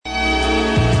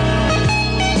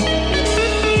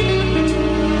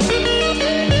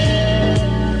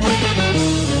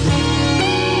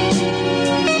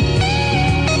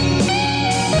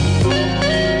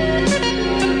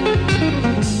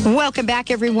back,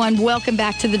 everyone. Welcome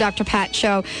back to the Dr. Pat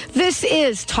Show. This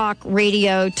is Talk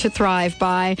Radio to Thrive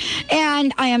By,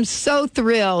 and I am so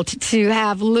thrilled to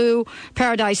have Lou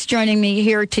Paradise joining me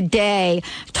here today.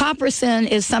 Topricin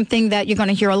is something that you're going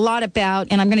to hear a lot about,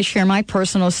 and I'm going to share my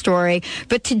personal story.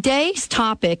 But today's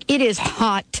topic, it is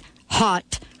hot.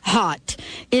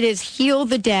 It is heal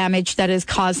the damage that is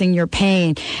causing your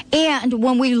pain. And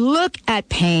when we look at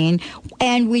pain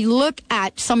and we look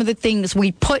at some of the things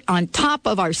we put on top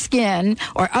of our skin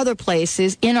or other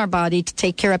places in our body to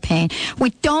take care of pain, we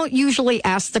don't usually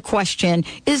ask the question,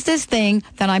 is this thing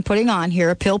that I'm putting on here,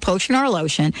 a pill, potion, or a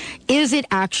lotion, is it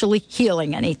actually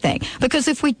healing anything? Because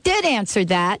if we did answer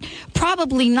that,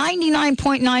 probably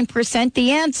 99.9%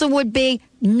 the answer would be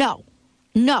no.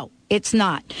 It's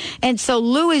not. And so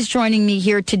Lou is joining me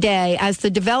here today as the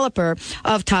developer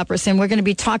of Topricin. We're going to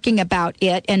be talking about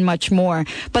it and much more.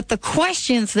 But the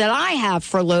questions that I have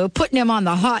for Lou, putting him on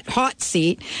the hot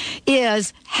seat,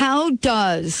 is how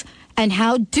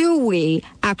do we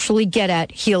actually get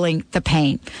at healing the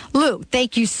pain? Lou,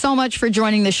 thank you so much for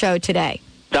joining the show today.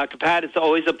 Dr. Pat, it's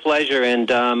always a pleasure,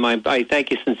 and I thank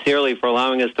you sincerely for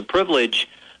allowing us the privilege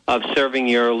of serving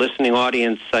your listening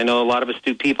audience. I know a lot of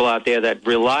astute people out there that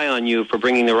rely on you for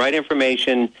bringing the right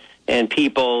information and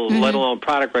people, let alone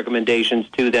product recommendations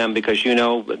to them, because you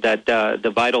know that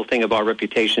the vital thing of our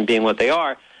reputation being what they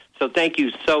are. So thank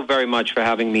you so very much for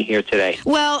having me here today.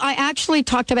 Well, I actually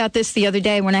talked about this the other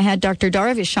day when I had Dr.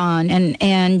 Darvish on,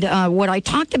 and what I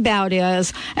talked about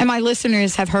is, and my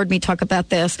listeners have heard me talk about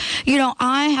this, you know,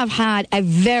 I have had a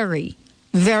very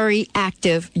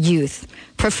active youth,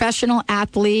 professional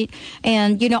athlete,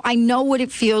 and, you know, I know what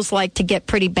it feels like to get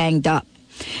pretty banged up.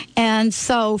 And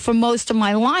so for most of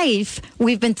my life,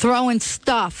 we've been throwing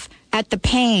stuff at the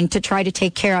pain to try to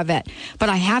take care of it. But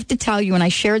I have to tell you, and I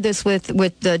shared this with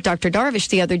Dr. Darvish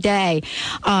the other day,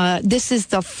 this is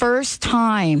the first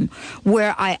time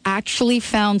where I actually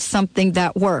found something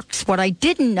that works. What I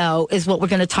didn't know is what we're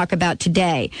going to talk about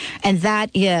today, and that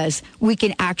is we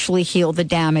can actually heal the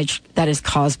damage that is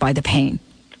caused by the pain.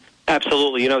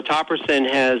 Absolutely. You know, Topricin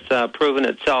has proven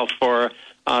itself for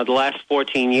the last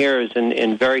 14 years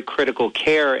in very critical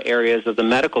care areas of the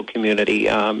medical community.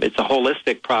 It's a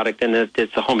holistic product, and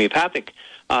it's a homeopathic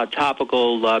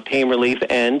topical pain relief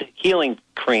and healing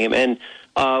cream. And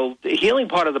the healing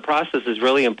part of the process is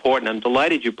really important. I'm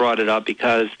delighted you brought it up,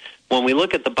 because when we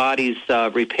look at the body's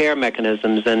repair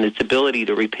mechanisms and its ability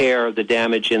to repair the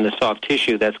damage in the soft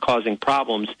tissue that's causing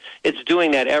problems, it's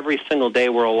doing that every single day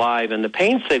we're alive. And the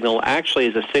pain signal actually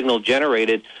is a signal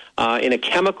generated in a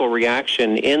chemical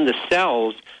reaction in the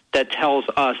cells that tells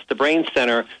us, the brain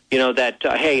center, you know, that,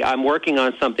 hey, I'm working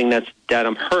on something that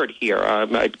I'm hurt here.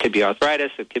 It could be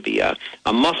arthritis, it could be a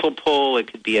muscle pull,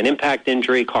 it could be an impact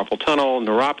injury, carpal tunnel,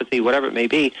 neuropathy, whatever it may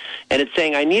be. And it's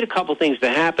saying I need a couple things to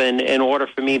happen in order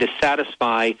for me to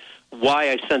satisfy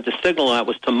why I sent the signal out,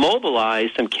 was to mobilize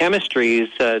some chemistries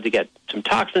to get some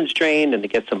toxins drained and to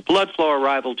get some blood flow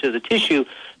arrival to the tissue,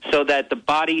 so that the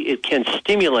body, it can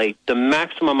stimulate the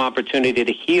maximum opportunity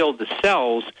to heal the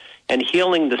cells. And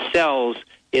healing the cells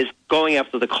is going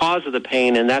after the cause of the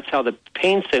pain, and that's how the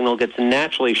pain signal gets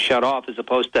naturally shut off, as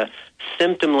opposed to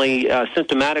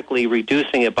symptomatically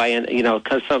reducing it by, you know,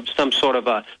 some sort of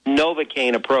a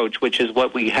Novocaine approach, which is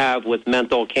what we have with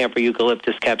menthol, camphor,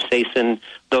 eucalyptus, capsaicin,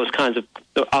 those kinds of,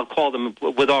 I'll call them,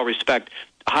 with all respect,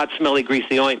 hot, smelly,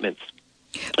 greasy ointments.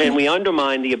 And we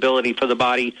undermine the ability for the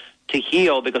body to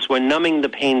heal because we're numbing the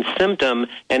pain symptom,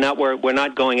 and we're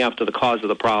not going after the cause of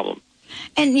the problem.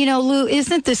 And, you know, Lou,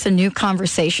 isn't this a new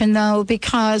conversation, though?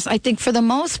 Because I think for the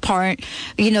most part,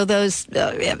 you know, those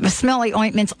smelly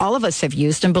ointments, all of us have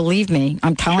used. And believe me,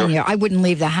 I'm telling you, I wouldn't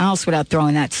leave the house without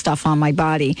throwing that stuff on my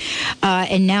body.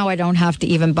 And now I don't have to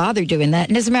even bother doing that.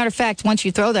 And as a matter of fact, once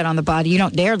you throw that on the body, you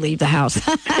don't dare leave the house.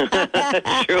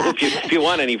 That's true, if you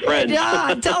want any friends. Yeah,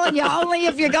 I'm telling you, only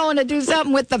if you're going to do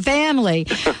something with the family.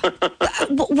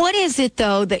 What is it,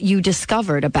 though, that you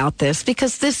discovered about this?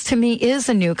 Because this, to me, is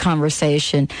a new conversation.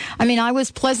 I mean, I was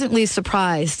pleasantly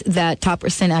surprised that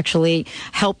Topricin actually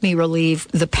helped me relieve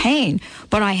the pain,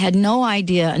 but I had no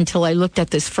idea until I looked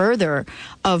at this further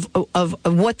of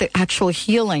what the actual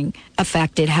healing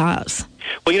effect it has.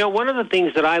 Well, you know, one of the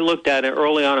things that I looked at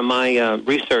early on in my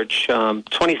research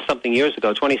 20-something years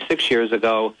ago, 26 years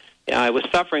ago, I was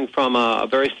suffering from a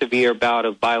very severe bout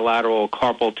of bilateral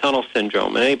carpal tunnel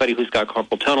syndrome. And anybody who's got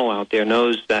carpal tunnel out there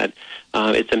knows that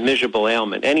it's a miserable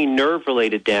ailment. Any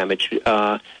nerve-related damage,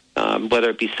 whether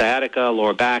it be sciatica,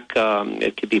 lower back,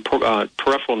 it could be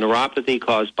peripheral neuropathy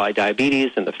caused by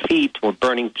diabetes in the feet, or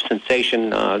burning sensation,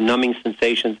 numbing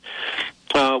sensations.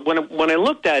 When I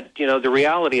looked at, the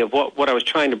reality of what I was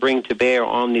trying to bring to bear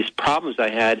on these problems I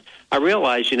had, I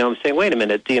realized, I'm saying, wait a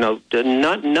minute, the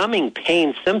numbing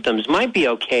pain symptoms might be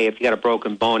okay if you got a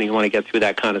broken bone and you want to get through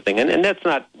that kind of thing. And that's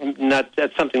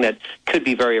that's something that could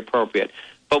be very appropriate.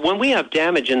 But when we have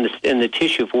damage in the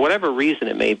tissue, for whatever reason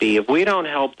it may be, if we don't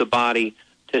help the body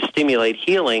to stimulate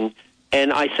healing,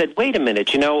 and I said, wait a minute,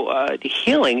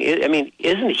 healing,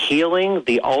 isn't healing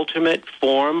the ultimate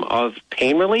form of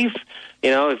pain relief?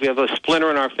 If we have a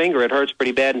splinter in our finger, it hurts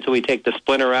pretty bad until we take the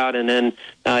splinter out, and then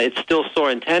it's still sore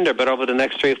and tender, but over the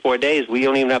next 3 or 4 days, we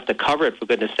don't even have to cover it, for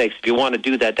goodness sakes. If you want to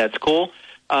do that, that's cool.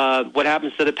 What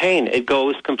happens to the pain? It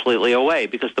goes completely away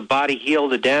because the body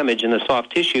healed the damage in the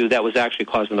soft tissue that was actually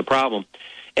causing the problem.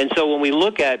 And so when we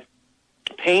look at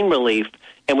pain relief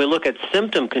and we look at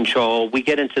symptom control, we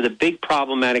get into the big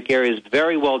problematic areas,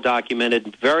 very well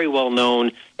documented, very well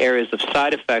known areas of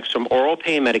side effects from oral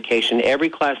pain medication, every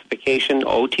classification,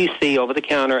 OTC,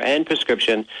 over-the-counter, and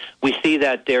prescription. We see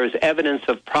that there's evidence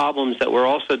of problems that we're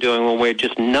also doing when we're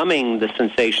just numbing the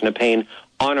sensation of pain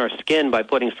on our skin by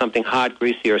putting something hot,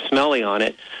 greasy, or smelly on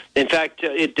it. In fact,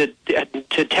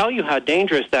 to tell you how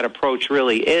dangerous that approach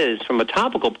really is from a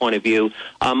topical point of view,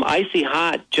 Icy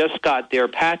Hot just got their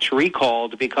patch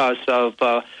recalled because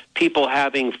of people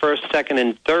having first, second,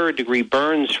 and third degree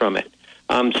burns from it.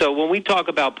 So when we talk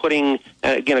about getting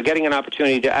an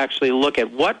opportunity to actually look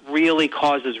at what really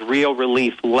causes real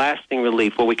relief, lasting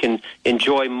relief, where we can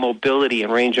enjoy mobility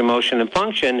and range of motion and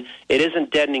function, it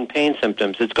isn't deadening pain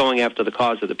symptoms. It's going after the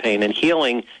cause of the pain. And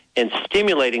healing and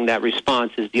stimulating that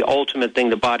response is the ultimate thing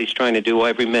the body's trying to do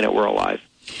every minute we're alive.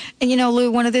 And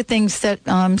Lou, one of the things that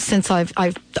since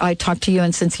I talked to you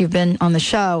and since you've been on the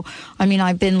show,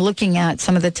 I've been looking at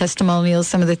some of the testimonials,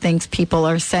 some of the things people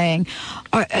are saying.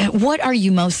 What are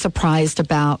you most surprised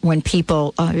about when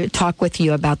people talk with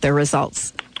you about their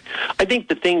results? I think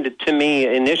the thing that, to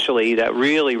me, initially that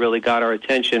really, really got our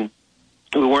attention,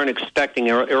 we weren't expecting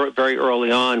very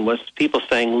early on, was people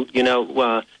saying,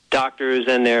 doctors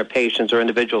and their patients or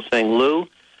individuals saying, Lou,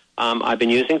 I've been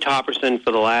using Topricin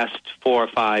for the last 4,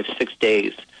 5, 6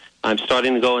 days. I'm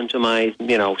starting to go into my,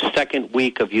 second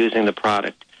week of using the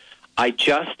product.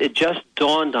 It just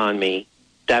dawned on me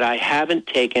that I haven't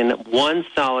taken one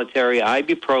solitary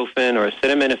ibuprofen or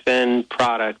acetaminophen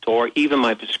product or even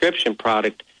my prescription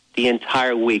product the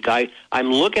entire week.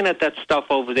 I'm looking at that stuff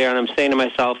over there and I'm saying to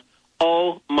myself,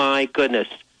 oh my goodness,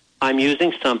 I'm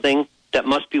using something that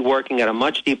must be working at a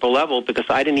much deeper level because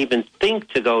I didn't even think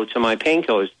to go to my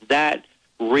painkillers. That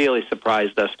really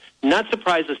surprised us. Not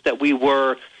surprised us that we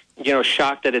were,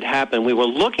 shocked that it happened. We were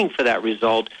looking for that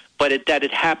result, but that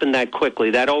it happened that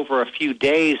quickly, that over a few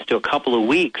days to a couple of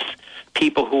weeks,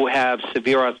 people who have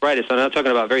severe arthritis, I'm not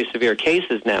talking about very severe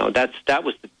cases now, that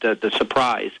was the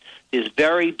surprise, is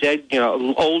very dead,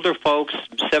 older folks,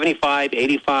 75,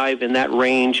 85, in that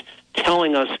range,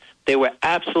 telling us they were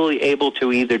absolutely able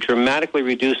to either dramatically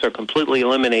reduce or completely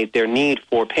eliminate their need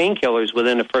for painkillers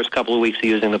within the first couple of weeks of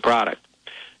using the product.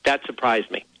 That surprised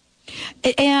me.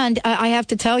 And I have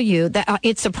to tell you that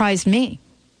it surprised me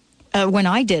when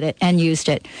I did it and used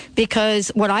it, because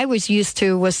what I was used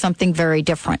to was something very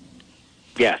different.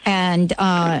 Yes. And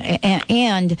I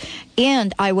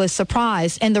was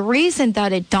surprised. And the reason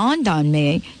that it dawned on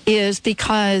me is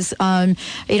because, I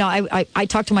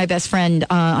talk to my best friend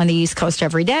on the East Coast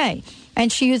every day. And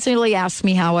she usually asks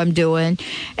me how I'm doing.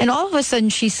 And all of a sudden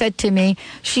she said to me,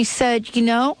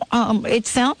 it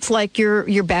sounds like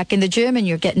you're back in the gym and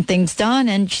you're getting things done.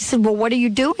 And she said, well, what are you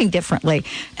doing differently?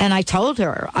 And I told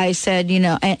her, I said,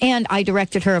 and I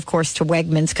directed her, of course, to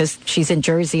Wegmans because she's in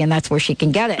Jersey and that's where she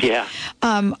can get it. Yeah.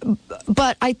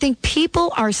 But I think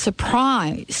people are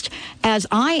surprised, as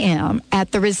I am,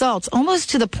 at the results, almost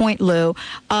to the point, Lou,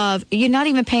 of you're not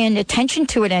even paying attention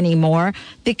to it anymore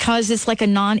because it's like a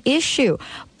non-issue.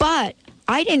 But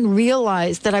I didn't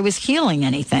realize that I was healing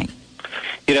anything.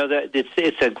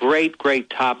 It's a great,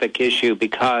 great topic issue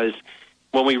because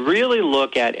when we really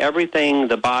look at everything,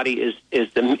 the body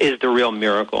is the real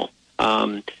miracle.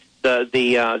 The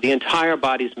entire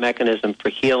body's mechanism for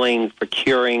healing, for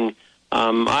curing.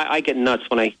 I get nuts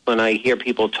when I hear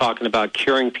people talking about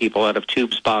curing people out of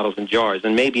tubes, bottles, and jars,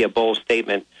 and maybe a bold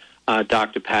statement.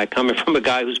 Dr. Pat, coming from a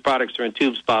guy whose products are in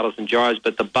tubes, bottles, and jars,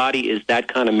 but the body is that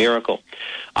kind of miracle.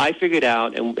 I figured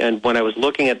out, and when I was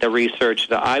looking at the research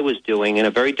that I was doing in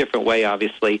a very different way,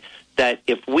 obviously, that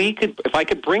if I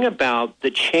could bring about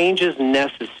the changes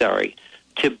necessary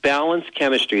to balance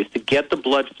chemistries, to get the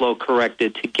blood flow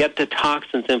corrected, to get the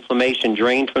toxins, inflammation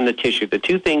drained from the tissue, the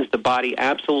two things the body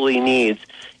absolutely needs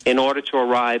in order to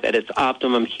arrive at its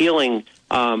optimum healing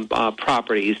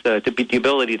properties, the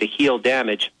ability to heal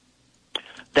damage,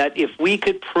 that if we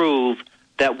could prove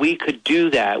that we could do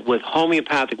that with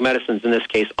homeopathic medicines, in this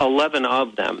case, 11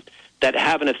 of them, that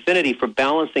have an affinity for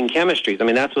balancing chemistries. I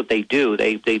mean, that's what they do.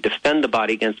 They defend the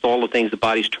body against all the things the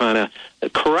body's trying to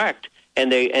correct,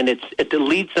 and it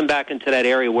leads them back into that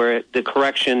area where the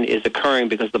correction is occurring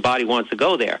because the body wants to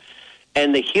go there.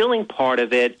 And the healing part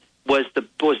of it was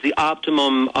the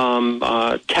optimum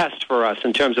test for us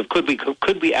in terms of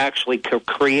could we actually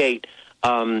create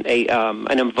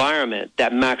an environment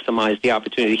that maximized the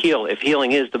opportunity to heal. If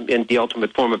healing is the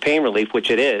ultimate form of pain relief, which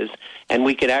it is, and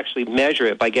we could actually measure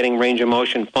it by getting range of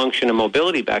motion, function, and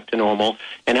mobility back to normal.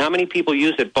 And how many people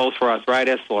use it both for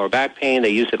arthritis, lower back pain? They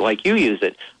use it like you use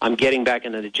it. I'm getting back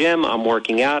into the gym. I'm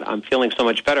working out. I'm feeling so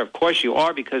much better. Of course you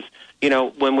are, because, you know,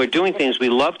 when we're doing things we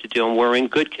love to do and we're in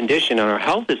good condition and our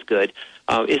health is good,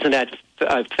 isn't that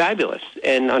fabulous?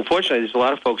 And unfortunately, there's a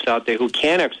lot of folks out there who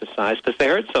can't exercise because they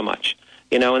hurt so much.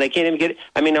 You know, and they can't even get,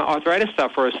 I mean, arthritis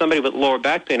sufferer, somebody with lower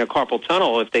back pain or carpal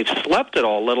tunnel, if they've slept at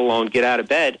all, let alone get out of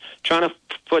bed, trying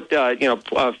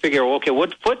to figure, okay,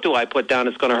 what foot do I put down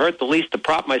that's going to hurt the least to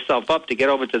prop myself up to get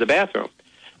over to the bathroom?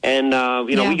 And,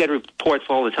 we get reports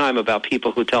all the time about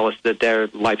people who tell us that their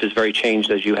life is very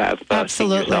changed as you have.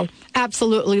 Absolutely.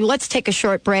 Absolutely. Let's take a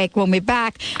short break. When we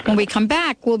come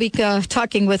back, we'll be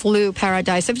talking with Lou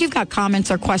Paradise. If you've got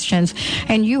comments or questions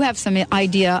and you have some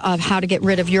idea of how to get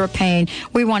rid of your pain,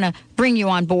 we want to bring you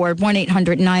on board.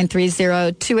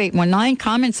 1-800-930-2819.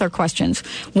 Comments or questions.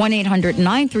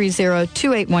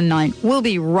 1-800-930-2819. We'll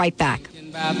be right back.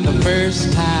 About the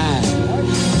first time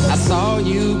I saw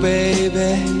you,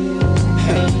 baby.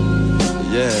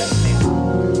 Yeah.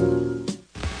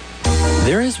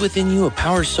 There is within you a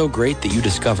power so great that you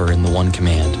discover in the One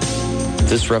Command.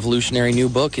 This revolutionary new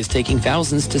book is taking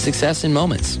thousands to success in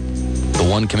moments. The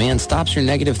One Command stops your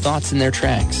negative thoughts in their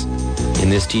tracks. In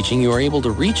this teaching, you are able to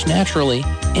reach naturally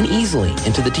and easily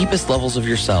into the deepest levels of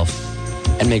yourself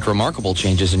and make remarkable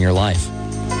changes in your life.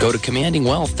 Go to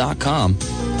commandingwealth.com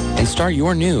and start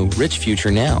your new rich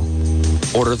future now.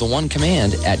 Order the One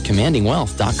Command at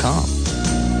commandingwealth.com.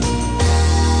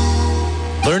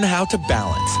 Learn how to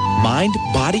balance mind,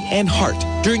 body, and heart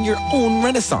during your own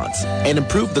renaissance and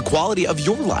improve the quality of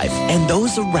your life and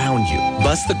those around you.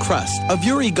 Bust the crust of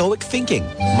your egoic thinking.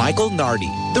 Michael Nardi,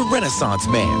 the Renaissance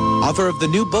Man, author of the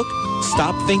new book,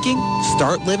 Stop Thinking,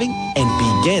 Start Living,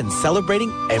 and Begin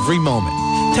Celebrating Every Moment,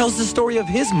 tells the story of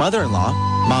his mother-in-law,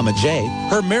 Mama J,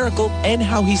 her miracle, and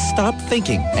how he stopped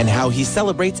thinking and how he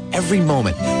celebrates every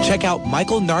moment. Check out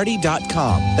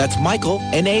michaelnardi.com. That's Michael,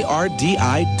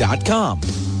 Nardi.com.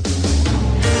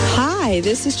 Hi,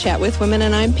 this is Chat with Women,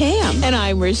 and I'm Pam. And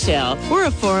I'm Rochelle. We're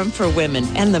a forum for women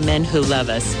and the men who love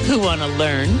us, who want to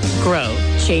learn, grow,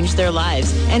 change their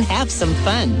lives, and have some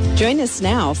fun. Join us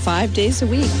now 5 days a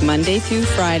week, Monday through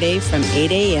Friday from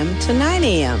 8 a.m. to 9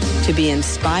 a.m. to be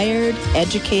inspired,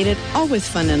 educated, all with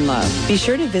fun and love. Be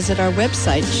sure to visit our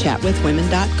website,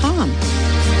 chatwithwomen.com.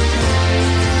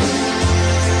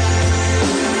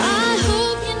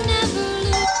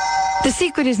 The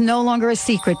secret is no longer a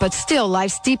secret, but still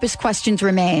life's deepest questions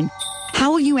remain.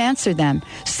 How will you answer them?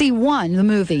 See One, the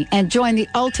movie, and join the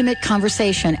ultimate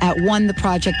conversation at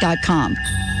onetheproject.com.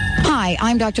 Hi,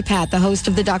 I'm Dr. Pat, the host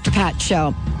of The Dr. Pat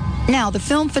Show. Now, the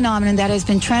film phenomenon that has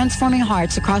been transforming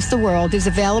hearts across the world is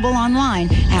available online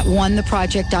at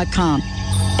onetheproject.com.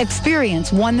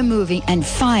 Experience One, the movie, and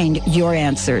find your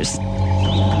answers.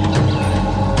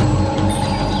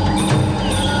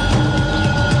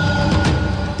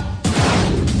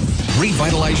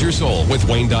 Revitalize your soul with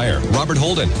Wayne Dyer, Robert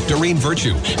Holden, Doreen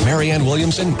Virtue, Marianne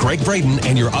Williamson, Greg Braden,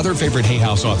 and your other favorite Hay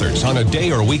House authors on a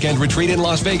day or weekend retreat in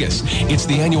Las Vegas. It's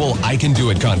the annual I Can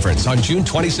Do It conference on June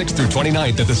 26th through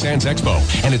 29th at the Sands Expo,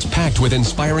 and it's packed with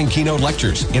inspiring keynote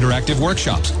lectures, interactive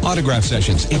workshops, autograph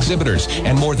sessions, exhibitors,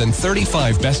 and more than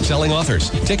 35 best-selling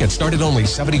authors. Tickets start at only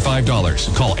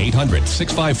 $75. Call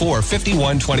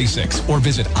 800-654-5126 or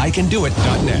visit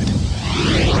icandoit.net.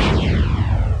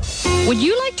 Would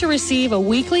you like to receive a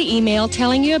weekly email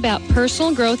telling you about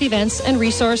personal growth events and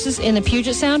resources in the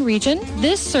Puget Sound region?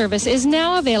 This service is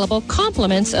now available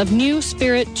compliments of New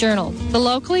Spirit Journal, the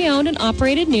locally owned and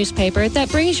operated newspaper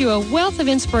that brings you a wealth of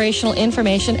inspirational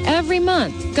information every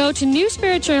month. Go to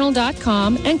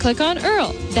newspiritjournal.com and click on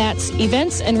Earl. That's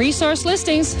events and resource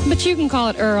listings, but you can call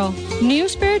it Earl. New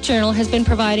Spirit Journal has been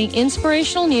providing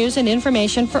inspirational news and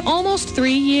information for almost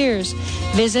 3 years.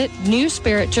 Visit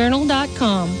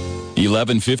newspiritjournal.com.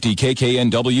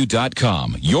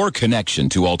 1150kknw.com, your connection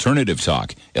to Alternative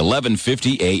Talk,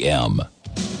 1150 AM.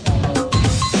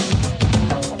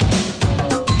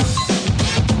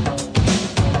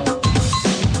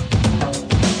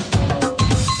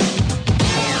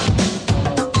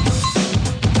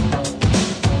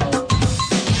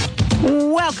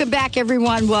 back,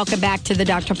 everyone. Welcome back to the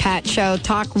Dr. Pat Show,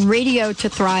 talk radio to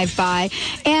thrive by.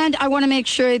 And I want to make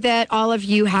sure that all of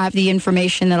you have the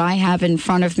information that I have in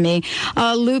front of me.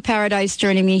 Lou Paradise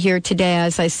joining me here today.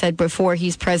 As I said before,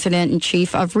 he's president and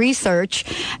chief of research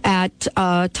at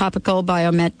Topical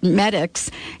Biomedics.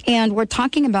 And we're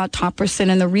talking about Topricin.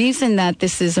 And the reason that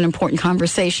this is an important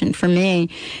conversation for me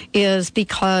is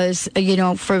because,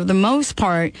 for the most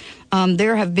part,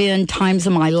 there have been times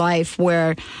in my life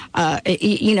where,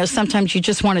 sometimes you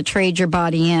just want to trade your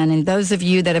body in. And those of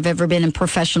you that have ever been in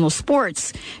professional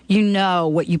sports, you know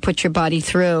what you put your body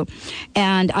through.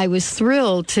 And I was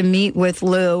thrilled to meet with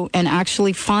Lou and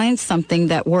actually find something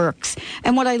that works.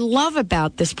 And what I love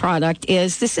about this product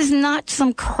is this is not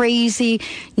some crazy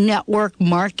network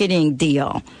marketing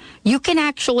deal. You can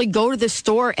actually go to the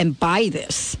store and buy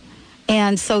this.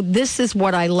 And so this is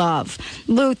what I love.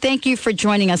 Lou, thank you for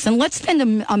joining us. And let's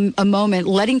spend a moment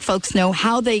letting folks know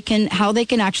how they can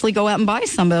actually go out and buy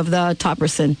some of the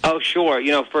Topricin. Oh, sure.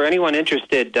 For anyone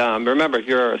interested, remember, if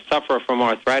you're a sufferer from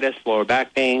arthritis, lower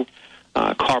back pain,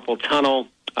 carpal tunnel,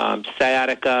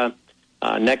 sciatica,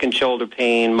 neck and shoulder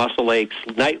pain, muscle aches,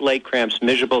 night leg cramps,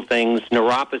 miserable things,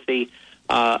 neuropathy,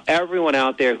 everyone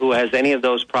out there who has any of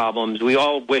those problems, we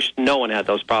all wish no one had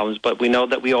those problems, but we know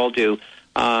that we all do.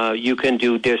 You can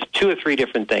do just 2 or 3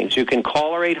 different things. You can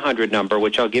call our 800 number,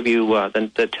 which I'll give you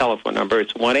the telephone number.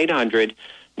 It's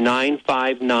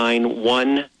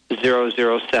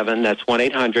 1-800-959-1007. That's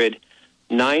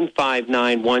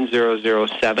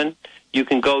 1-800-959-1007. You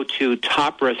can go to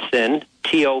Topricin,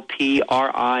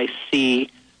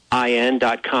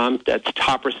 Topricin.com. That's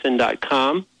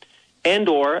Topricin.com. And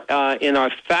or in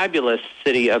our fabulous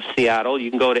city of Seattle, you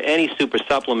can go to any super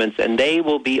supplements, and they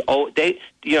will be.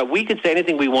 We could say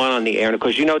anything we want on the air, and of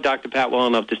course, Dr. Pat well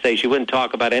enough to say she wouldn't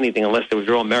talk about anything unless there was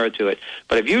real merit to it.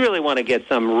 But if you really want to get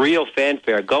some real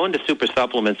fanfare, go into super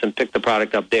supplements and pick the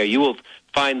product up there. You will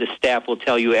find the staff will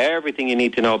tell you everything you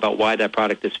need to know about why that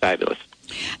product is fabulous.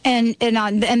 And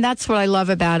that's what I love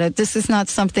about it. This is not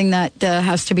something that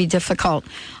has to be difficult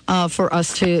for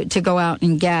us to go out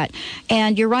and get.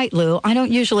 And you're right, Lou. I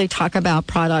don't usually talk about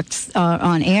products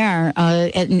on air,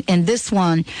 and this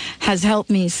one has helped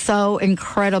me so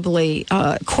incredibly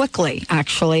quickly,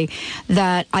 actually,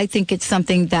 that I think it's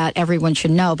something that everyone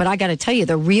should know. But I got to tell you,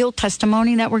 the real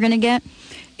testimony that we're going to get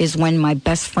is when my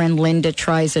best friend Linda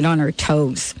tries it on her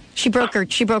toes. She broke her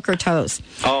toes.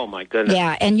 Oh my goodness!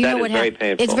 Yeah, and you that know what? Very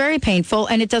painful. It's very painful,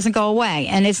 and it doesn't go away.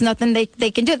 And it's nothing they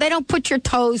can do. They don't put your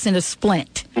toes in a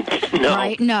splint. No,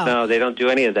 right? No, they don't do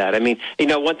any of that. I mean,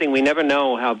 one thing we never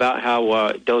know how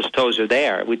those toes are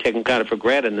there. We take them kind of for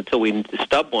granted until we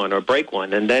stub one or break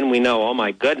one, and then we know. Oh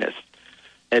my goodness!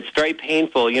 It's very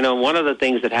painful. One of the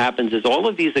things that happens is all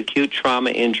of these acute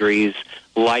trauma injuries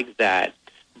like that,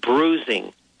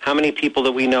 bruising. How many people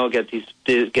that we know get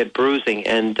bruising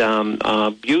and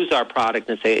use our product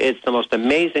and say it's the most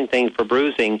amazing thing for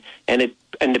bruising? And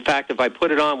in fact, if I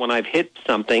put it on when I've hit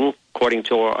something, according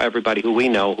to everybody who we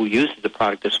know who uses the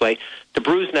product this way, the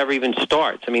bruise never even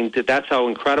starts. I mean, that's how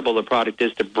incredible the product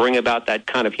is to bring about that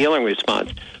kind of healing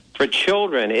response. For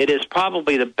children, it is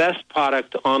probably the best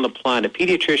product on the planet.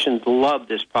 Pediatricians love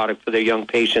this product for their young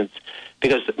patients,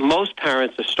 because most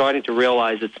parents are starting to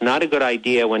realize it's not a good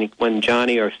idea when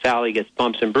Johnny or Sally gets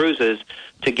bumps and bruises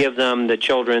to give them the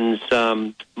children's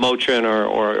Motrin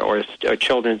or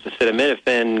children's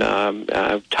acetaminophen,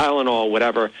 Tylenol,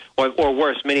 whatever, or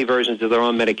worse, many versions of their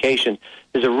own medication.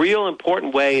 There's a real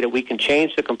important way that we can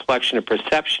change the complexion and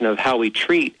perception of how we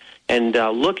treat and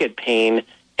look at pain,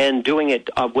 and doing it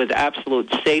with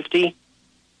absolute safety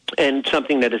and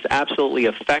something that is absolutely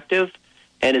effective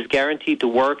and is guaranteed to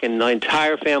work, and the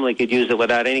entire family could use it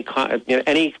without any kind of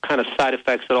side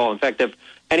effects at all. In fact, if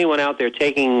anyone out there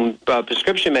taking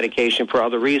prescription medication for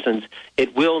other reasons,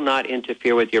 it will not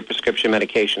interfere with your prescription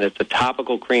medication. It's a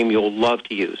topical cream you'll love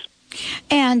to use.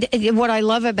 And what I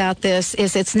love about this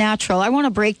is it's natural. I want to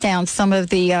break down some of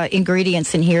the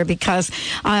ingredients in here, because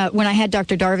when I had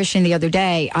Dr. Darvish in the other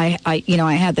day, I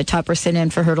had the Topricin in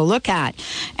for her to look at,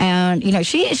 and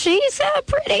she's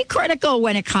pretty critical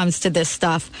when it comes to this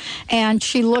stuff. And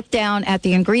she looked down at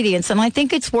the ingredients, and I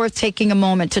think it's worth taking a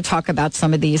moment to talk about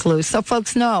some of these, Lou, so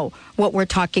folks know what we're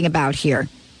talking about here.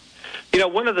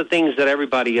 One of the things that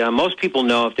everybody, most people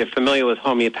know if they're familiar with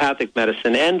homeopathic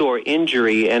medicine and or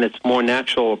injury and its more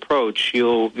natural approach,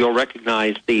 you'll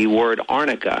recognize the word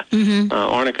arnica. Mm-hmm.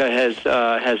 Arnica has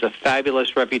a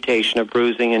fabulous reputation of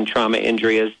bruising and trauma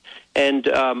injuries.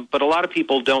 But a lot of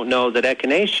people don't know that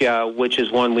echinacea, which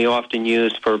is one we often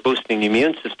use for boosting the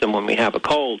immune system when we have a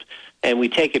cold, and we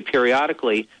take it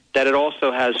periodically, that it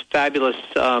also has fabulous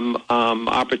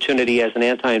opportunity as an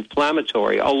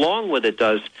anti-inflammatory. Along with it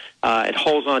it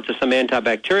holds on to some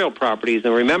antibacterial properties.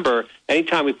 And remember,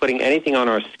 anytime we're putting anything on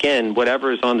our skin,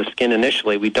 whatever is on the skin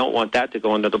initially, we don't want that to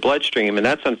go into the bloodstream. And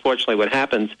that's unfortunately what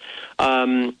happens.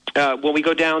 When we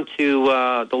go down to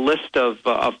the list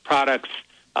of products,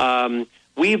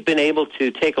 we've been able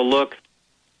to take a look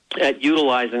at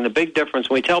utilizing the big difference.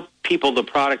 When we tell people the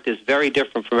product is very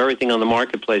different from everything on the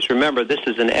marketplace, remember, this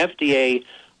is an FDA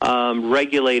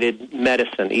regulated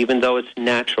medicine, even though it's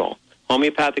natural.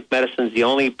 Homeopathic medicine is the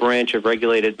only branch of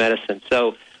regulated medicine.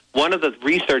 So one of the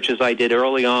researches I did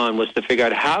early on was to figure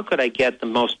out how could I get the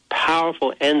most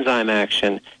powerful enzyme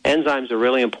action. Enzymes are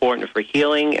really important for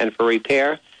healing and for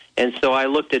repair. And so I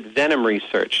looked at venom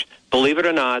research. Believe it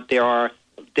or not, there are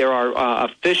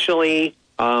officially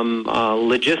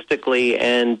logistically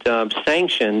and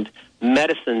sanctioned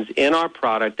medicines in our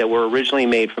product that were originally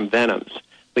made from venoms.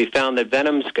 We found that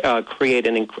venoms create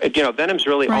venoms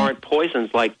really aren't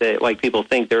poisons like people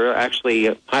think. They're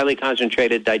actually highly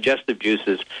concentrated digestive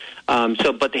juices.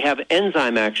 But they have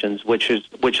enzyme actions, which is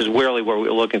really what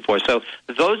we're looking for. So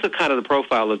those are kind of the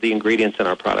profile of the ingredients in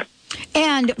our product.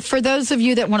 And for those of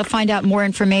you that want to find out more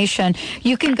information,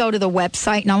 you can go to the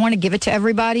website, and I want to give it to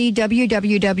everybody,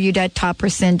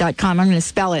 www.topricin.com. I'm going to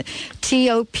spell it,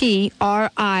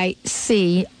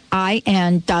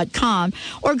 TOPRICIN.com,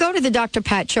 or go to the Dr.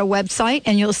 Pat Show website,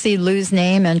 and you'll see Lou's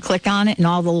name, and click on it, and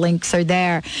all the links are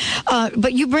there.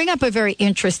 But you bring up a very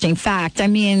interesting fact. I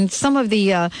mean, some of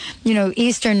the,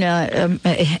 Eastern,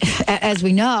 as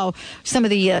we know, some of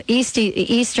the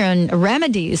Eastern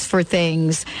remedies for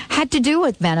things had to do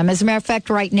with venom. As a matter of fact,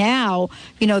 right now,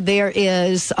 there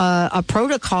is a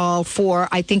protocol for,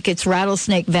 I think it's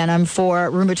rattlesnake venom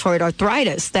for rheumatoid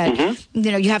arthritis that,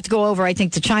 you have to go over, I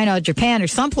think, to China or Japan or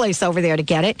someplace over there to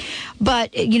get it.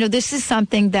 But, this is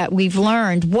something that we've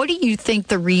learned. What do you think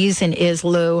the reason is,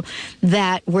 Lou,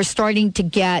 that we're starting to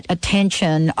get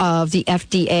attention of the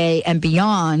FDA and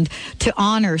beyond to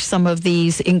honor some of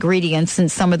these ingredients in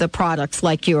some of the products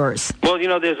like yours? Well,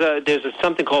 there's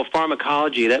something called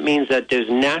pharmacology. That means that there's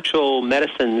natural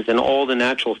medicines and all the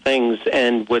natural things,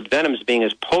 and with venoms being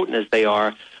as potent as they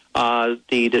are,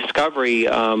 the discovery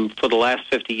for the last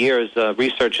 50 years,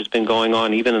 research has been going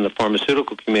on even in the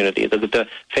pharmaceutical community. The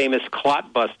famous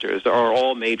clot busters are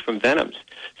all made from venoms.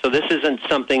 So this isn't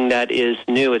something that is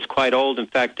new. It's quite old. In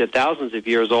fact, thousands of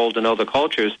years old in other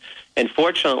cultures. And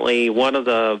fortunately, one of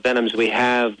the venoms we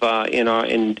have in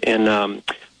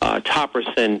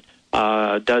Topricin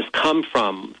does come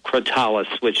from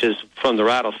Crotalus, which is from the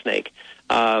rattlesnake.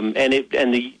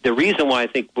 The reason why I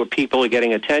think where people are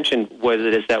getting attention with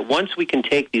it is that once we can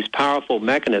take these powerful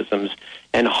mechanisms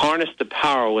and harness the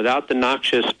power without the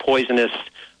noxious, poisonous,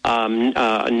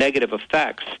 negative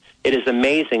effects, it is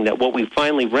amazing that what we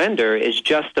finally render is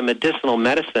just a medicinal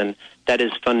medicine that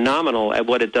is phenomenal at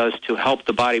what it does to help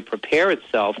the body prepare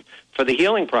itself for the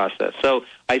healing process. So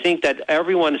I think that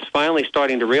everyone is finally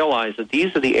starting to realize that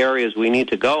these are the areas we need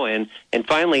to go in. And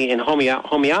finally, in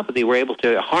homeopathy, we're able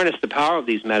to harness the power of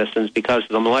these medicines because of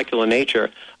the molecular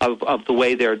nature of the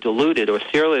way they're diluted or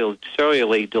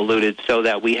serially diluted so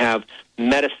that we have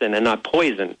medicine and not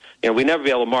poison. We'd never be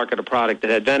able to market a product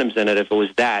that had venoms in it if it was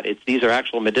that. These are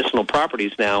actual medicinal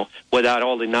properties now without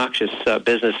all the noxious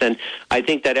business. And I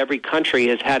think that every country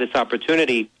has had its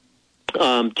opportunity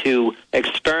to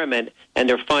experiment, and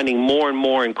they're finding more and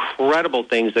more incredible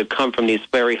things that come from these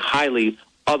very highly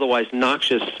otherwise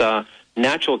noxious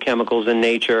natural chemicals in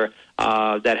nature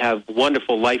that have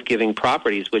wonderful life-giving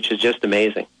properties, which is just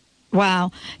amazing.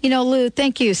 Wow. Lou,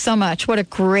 thank you so much. What a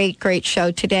great, great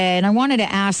show today. And I wanted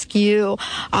to ask you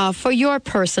for your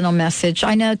personal message.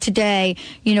 I know today,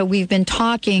 we've been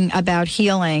talking about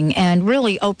healing and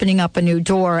really opening up a new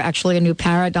door, actually a new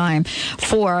paradigm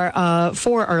for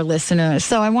our listeners.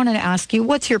 So I wanted to ask you,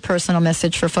 what's your personal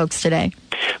message for folks today?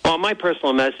 Well, my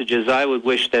personal message is I would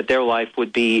wish that their life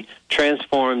would be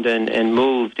transformed and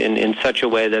moved in such a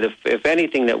way that if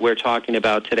anything that we're talking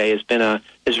about today has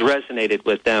resonated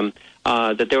with them,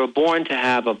 that they were born to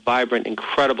have a vibrant,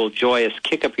 incredible, joyous,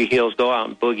 kick up your heels, go out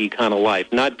and boogie kind of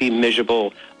life, not be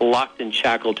miserable, locked and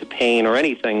shackled to pain or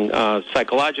anything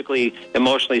psychologically,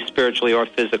 emotionally, spiritually, or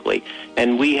physically.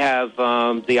 And we have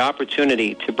the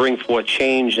opportunity to bring forth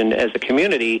change as a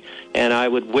community, and I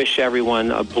would wish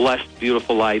everyone a blessed,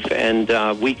 beautiful life, and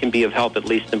we can be of help at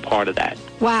least in part of that.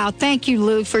 Wow. Thank you,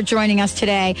 Lou, for joining us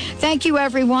today. Thank you,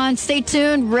 everyone. Stay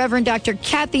tuned. Reverend Dr.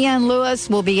 Kathy Ann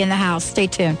Lewis will be in the house. Stay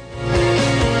tuned.